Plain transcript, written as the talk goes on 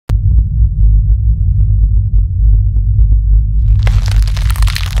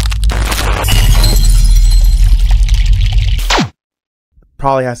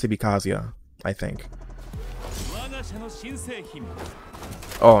probably has to be Kazuya, I think.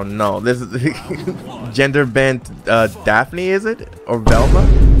 Oh no, this is gender bent Daphne, is it? Or Velma?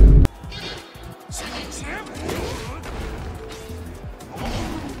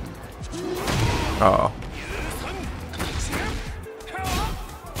 Oh.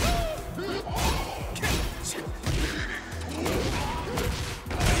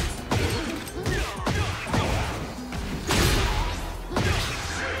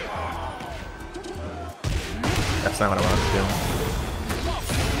 That's not what I wanted to do.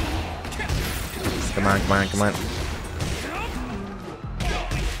 Come on, come on, come on.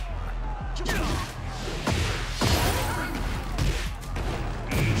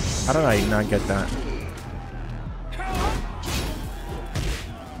 How did I not get that?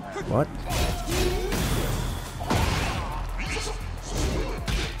 What?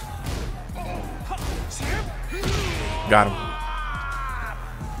 Got him.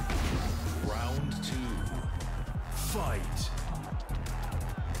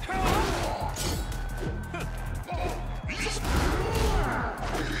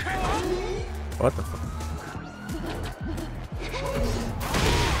 What the fuck?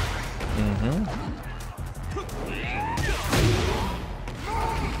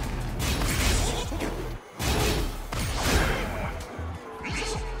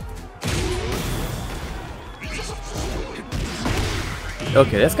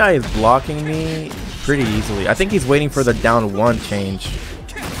 Okay, this guy is blocking me pretty easily. I think he's waiting for the down one change.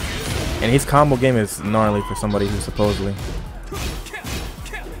 And his combo game is gnarly for somebody who's supposedly.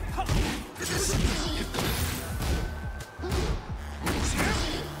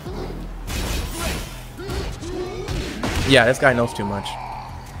 Yeah, this guy knows too much.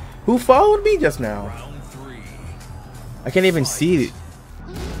 Who followed me just now? I can't even see it.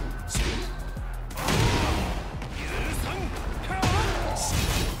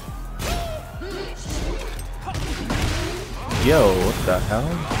 Yo, what the hell?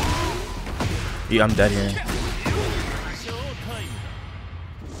 Yeah, I'm dead here.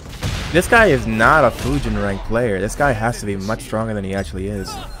 This guy is not a Fujin rank player. This guy has to be much stronger than he actually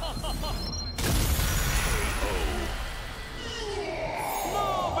is.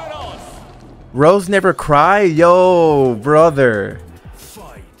 Rose never cry? Yo, brother.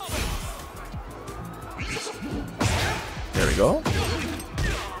 There we go.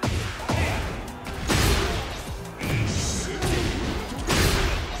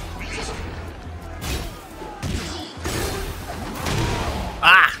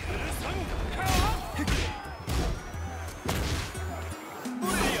 Ah!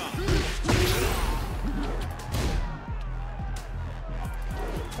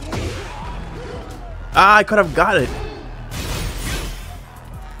 Ah, I could have got it.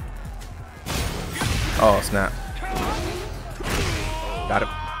 Oh, snap. Got it.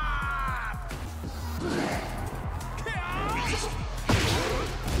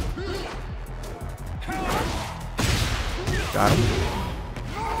 Got him.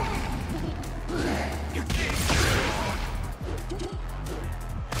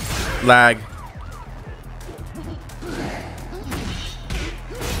 Lag.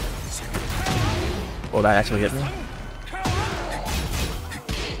 Oh, that actually hit me.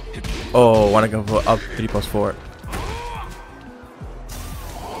 Oh, want to go for up 3+4.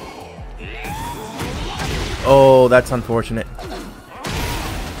 Oh, that's unfortunate.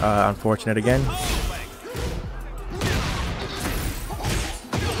 Unfortunate again.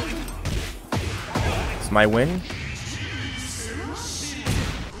 It's my win.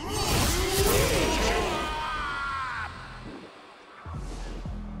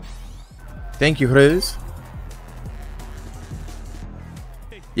 Thank you, Rose.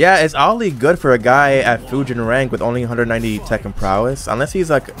 Yeah, it's oddly good for a guy at Fujin rank with only 190 Tekken prowess. Unless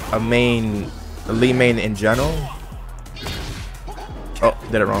he's like a lead main in general. Oh,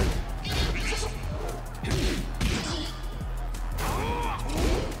 did it wrong.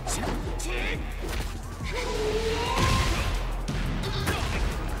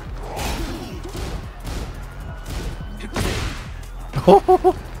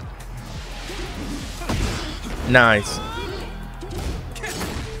 Nice.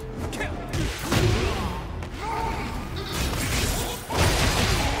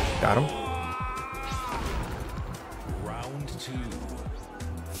 Got him. Round 2.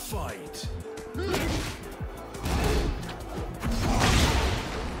 Fight.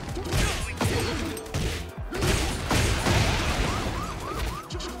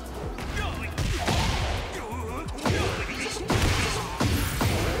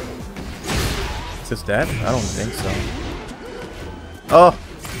 Is this dead? I don't think so. Oh!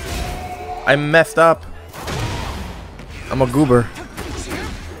 I messed up. I'm a goober.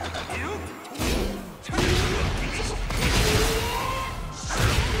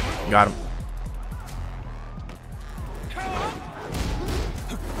 Got him.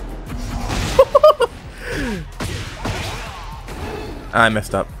 I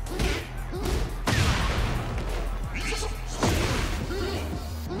messed up.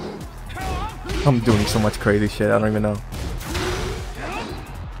 I'm doing so much crazy shit, I don't even know.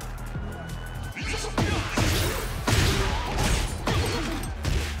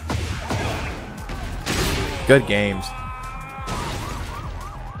 Good games.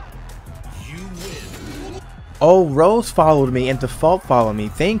 Oh, Rose followed me and Default followed me.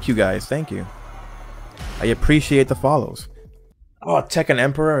 Thank you guys, thank you. I appreciate the follows. Oh, Tekken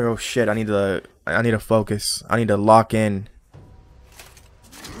Emperor. Oh shit, I need to focus. I need to lock in.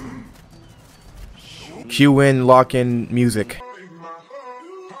 Cue in, lock in music.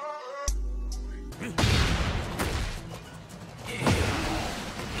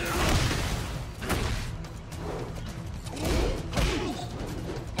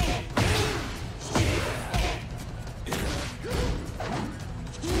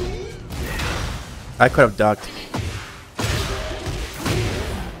 I could have ducked.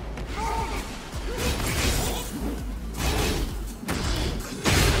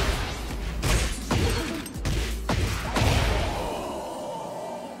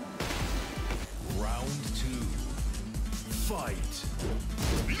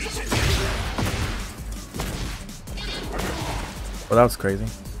 Well, that was crazy.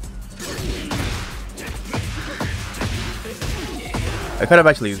 I could have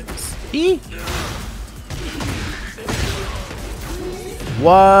actually.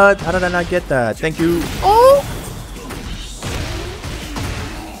 What? How did I not get that? Thank you. Oh!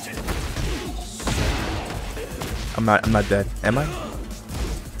 I'm not dead. Am I?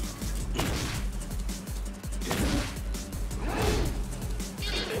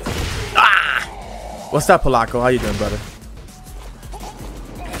 Ah! What's up, Polaco? How you doing, brother?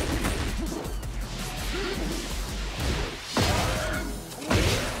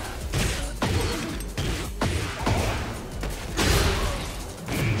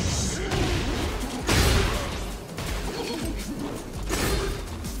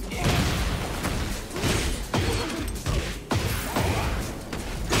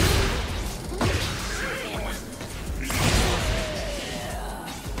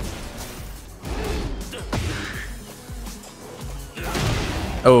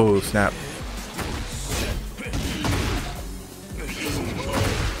 Oh, snap.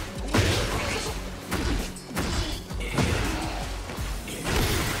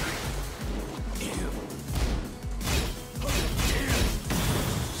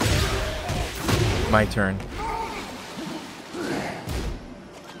 My turn.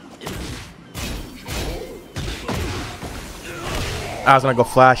 I was gonna go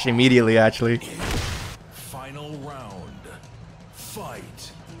flash immediately, actually. Final round. Fight.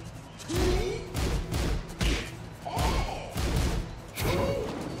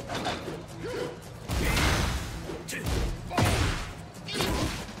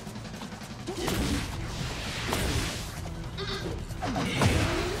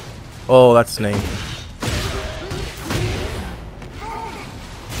 Oh, that's Snake.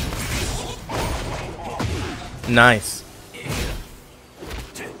 Nice.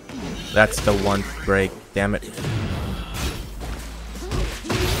 That's the one break. Damn it.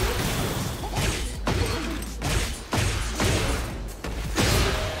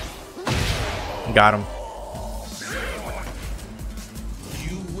 Got him.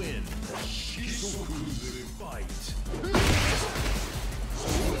 You win.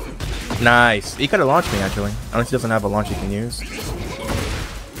 Nice. He could have launched me, actually. Unless he doesn't have a launch he can use.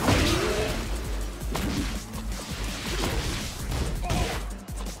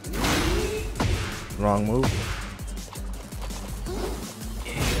 Wrong move.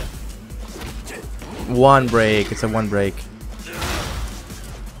 One break. It's a one break.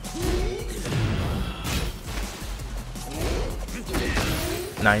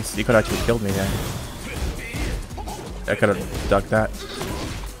 Nice. You could actually killed me there. I could have ducked that.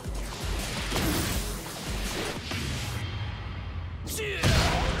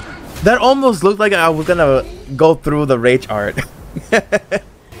 That almost looked like I was gonna go through the rage art.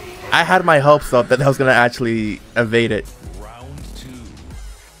 I had my hopes up that I was gonna actually evade it. Round 2.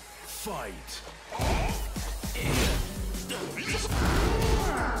 Fight.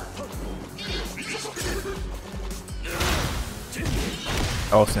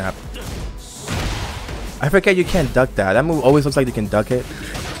 Oh snap. I forget you can't duck that. That move always looks like you can duck it.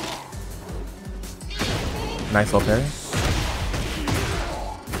 Nice little parry.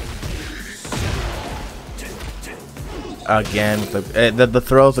 Again, the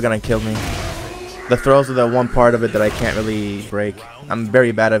throws are gonna kill me. The throws are the one part of it that I can't really break. I'm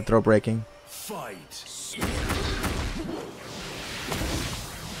very bad at throw breaking. Fight.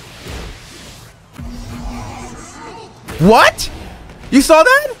 What? You saw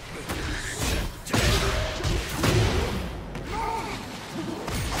that?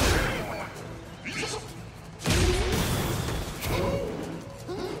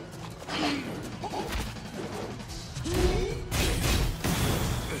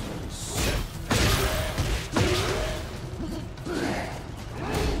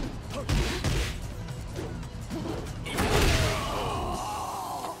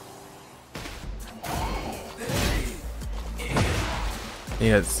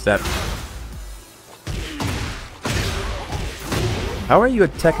 Yeah, step. How are you a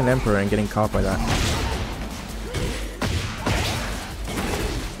Tekken Emperor and getting caught by that?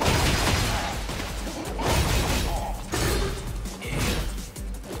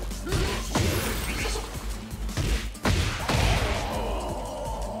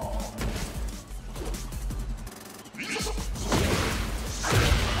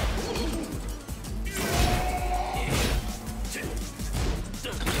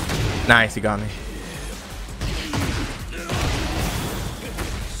 Nice, he got me.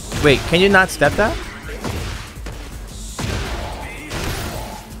 Wait, can you not step that?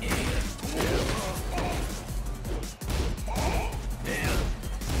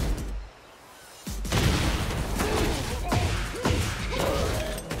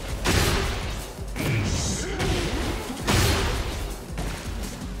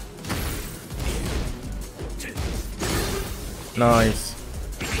 Nice.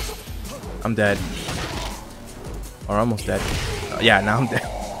 I'm dead. Or almost dead. Yeah, now I'm dead.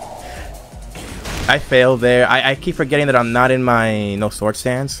 I failed there. I keep forgetting that I'm not in my no sword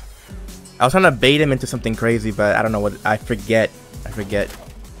stance. I was trying to bait him into something crazy, but I don't know what. I forget. I forget.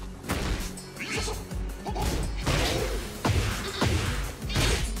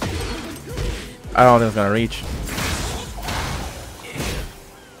 I don't think it's gonna reach.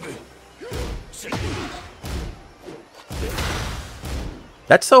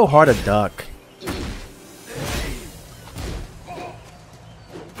 That's so hard to duck.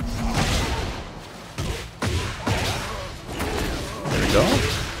 There we go.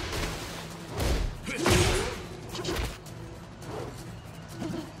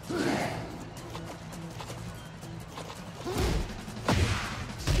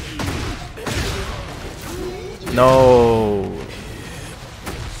 No.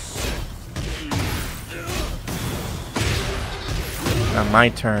 Now my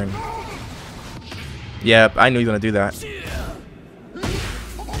turn. Yep, I knew he was gonna do that.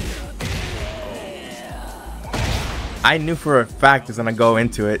 I knew for a fact he was gonna go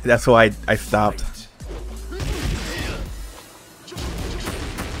into it. That's why I stopped.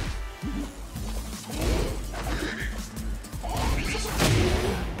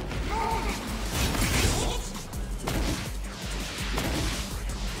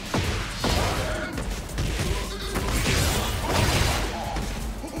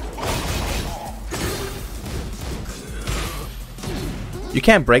 You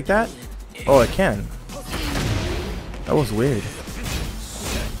can't break that? Oh, I can. That was weird.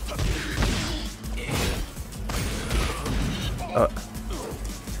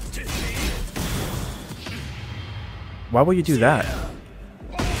 Why would you do that?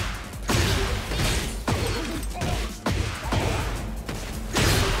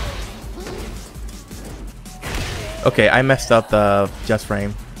 Okay, I messed up the just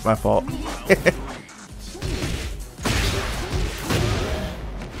frame. My fault.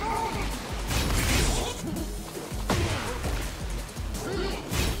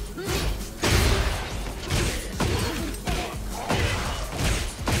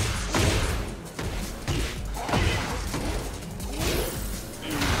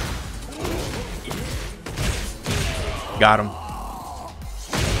 Got him.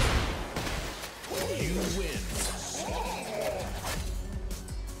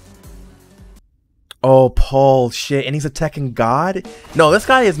 Oh, Paul, shit. And he's a Tekken god? No, this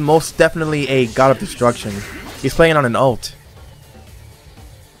guy is most definitely a god of destruction. He's playing on an ult.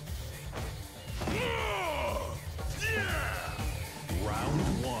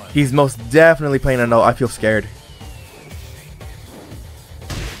 He's most definitely playing an ult. I feel scared.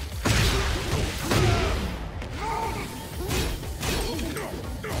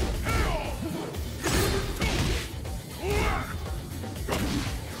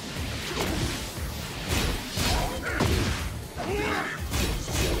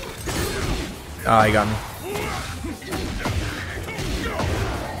 Oh, he got me.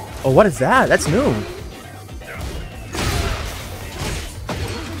 Oh, what is that? That's new.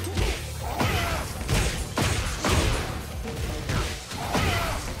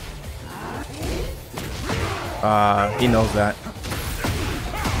 He knows that.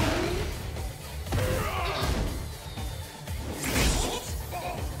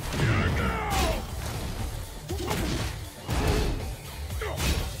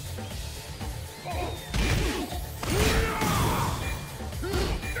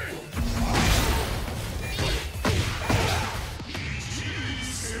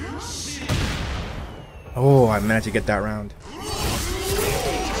 Oh, I managed to get that round.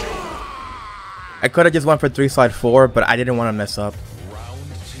 I could have just went for 3 slide 4, but I didn't want to mess up.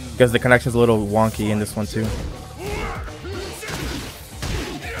 Because the connection's a little wonky in this one too.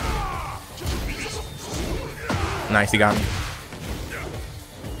 Nice, he got me.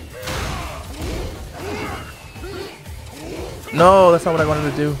 No, that's not what I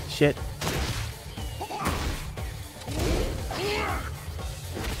wanted to do. Shit.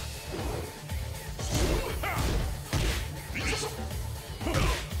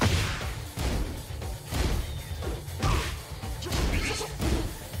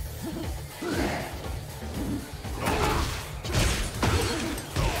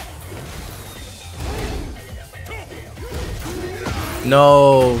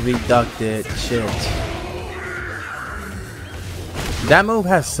 No, we ducked it. Shit. That move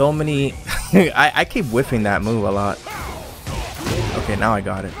has so many... I keep whiffing that move a lot. Okay, now I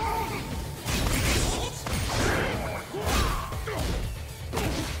got it.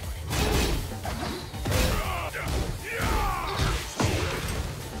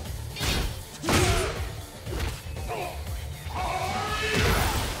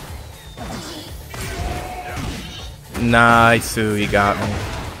 Nice, he got me.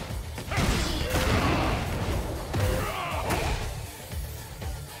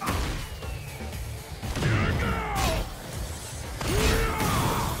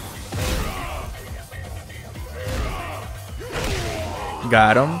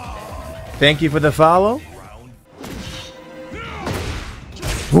 Got him. Thank you for the follow.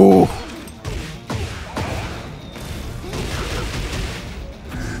 Ooh.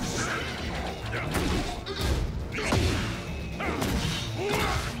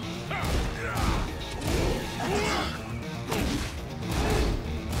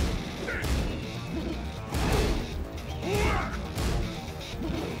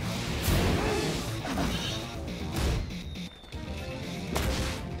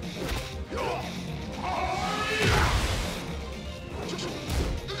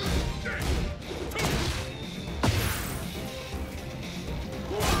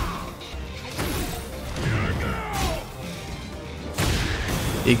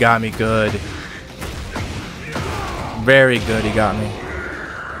 He got me good. Very good, he got me.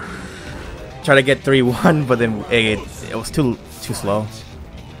 Try to get 3-1, but then it was too slow.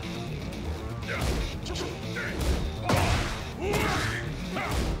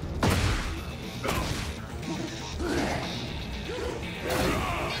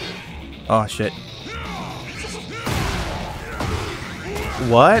 Oh shit.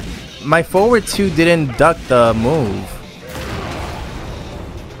 What? My forward 2 didn't duck the move.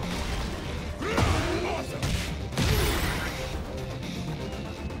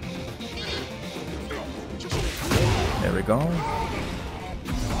 There we go.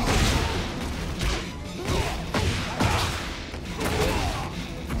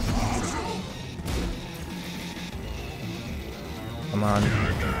 Come on.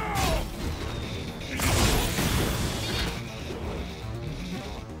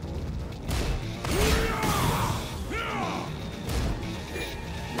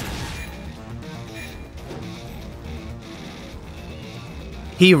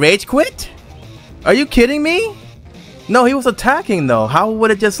 He rage quit? Are you kidding me? No, he was attacking though. How would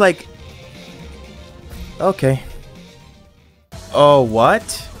it just like... Okay. Oh, what?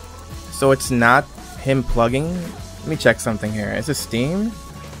 So it's not him plugging? Let me check something here. Is it Steam?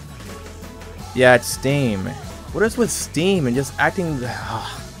 Yeah, it's Steam. What is with Steam and just acting...